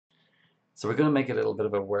So we're going to make it a little bit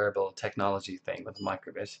of a wearable technology thing with the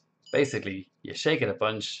microbit. Basically, you shake it a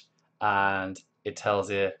bunch and it tells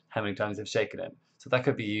you how many times you've shaken it. So that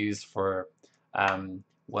could be used for,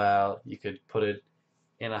 well, you could put it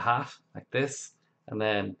in a hat like this and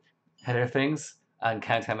then header things and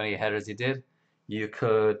count how many headers you did. You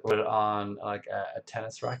could put it on like a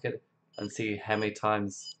tennis racket and see how many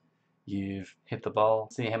times you've hit the ball,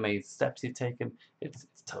 see how many steps you've taken. It's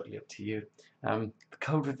totally up to you. The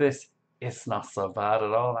code for this is not so bad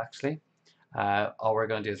at all, actually. All we're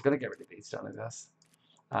going to do is we're going to get rid of these down like this.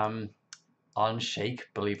 On shake,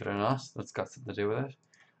 believe it or not, that's got something to do with it.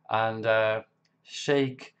 And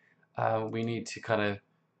shake, we need to kind of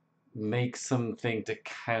make something to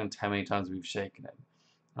count how many times we've shaken it.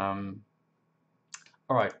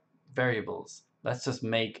 All right, variables. Let's just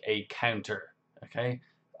make a counter, okay?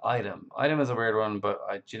 Item. Item is a weird one, but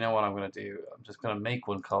do you know what I'm going to do? I'm just going to make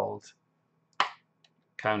one called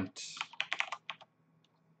count.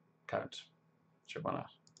 Count. Sure, why not?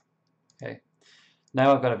 Okay.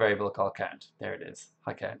 Now I've got a variable called count. There it is.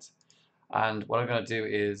 Hi count. And what I'm going to do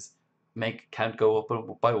is make count go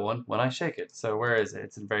up by 1 when I shake it. So where is it?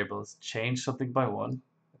 It's in variables. Change something by 1.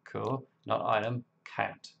 Cool. Not item.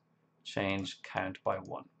 Count. Change count by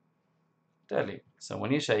 1. Deadly. So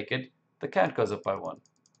when you shake it, the count goes up by 1.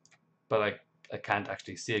 But I can't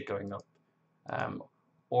actually see it going up.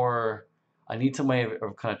 Or I need some way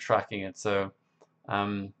of kind of tracking it. So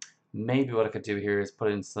maybe what I could do here is put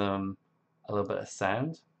in a little bit of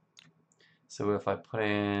sound. So if I put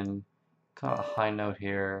in kind of a high note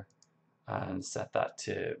here and set that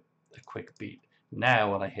to a quick beat.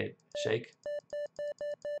 Now when I hit shake,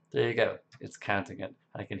 there you go. It's counting it.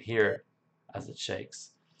 I can hear it as it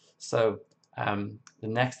shakes. So the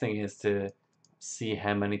next thing is to see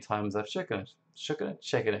how many times I've shaken it. Shaken it,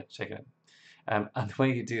 shaken it, shaken it. And the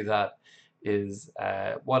way you do that is,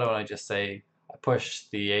 why don't I just say, I push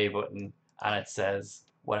the A button and it says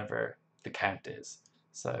whatever the count is.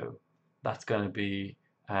 So that's going to be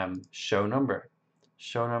show number.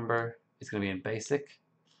 Show number is going to be in basic.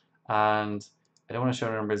 And I don't want to show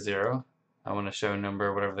number 0. I want to show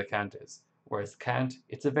number whatever the count is. Whereas count,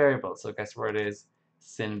 it's a variable. So guess where it is?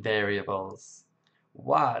 It's in variables.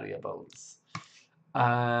 Variables.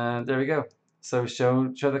 And there we go. So show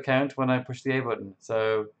the count when I push the A button.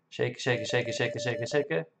 So shake, shake, shake, shake, shake,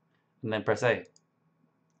 shake, it, and then press A.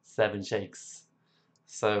 7 shakes.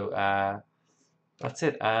 So that's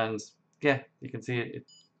it. And yeah, you can see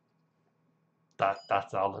it.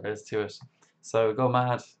 That's all there is to it. So go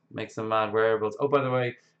mad, make some mad wearables. Oh, by the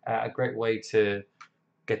way, a great way to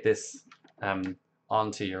get this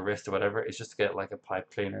onto your wrist or whatever is just to get like a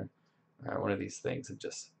pipe cleaner or one of these things and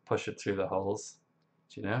just push it through the holes,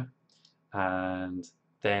 do you know? And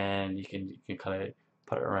then you can kind of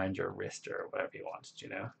put it around your wrist or whatever you want, do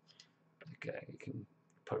you know? Okay, you can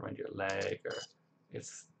put it around your leg or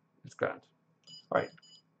it's grand. All right,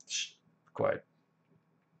 shh, quiet.